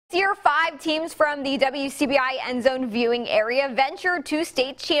This year, 5 teams from the WCBI EndZone viewing area ventured to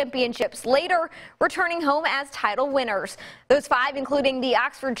state championships, later returning home as title winners. Those 5 including the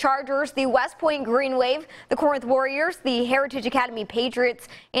Oxford Chargers, the West Point Green Wave, the Corinth Warriors, the Heritage Academy Patriots,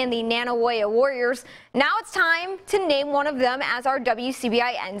 and the Nanawoya Warriors. Now it's time to name one of them as our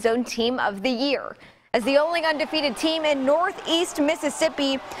WCBI EndZone Team of the Year. As the only undefeated team in Northeast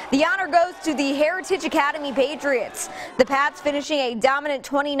Mississippi, the honor goes to the Heritage Academy Patriots. The Pats finishing a dominant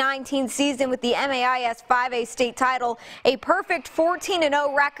 2019 season with the MAIS 5A state title, a perfect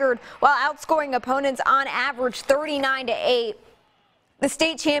 14-0 record while outscoring opponents on average 39-8. The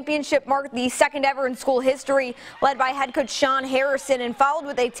state championship marked the second ever in school history, led by head coach Sean Harrison, and followed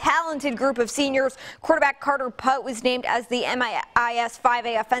with a talented group of seniors. Quarterback Carter Putt was named as the MAIS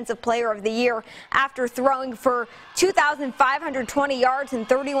 5A Offensive Player of the Year after throwing for 2,520 yards and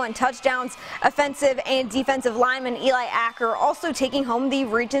 31 touchdowns. Offensive and defensive lineman Eli Acker also taking home the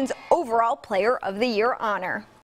region's overall Player of the Year honor.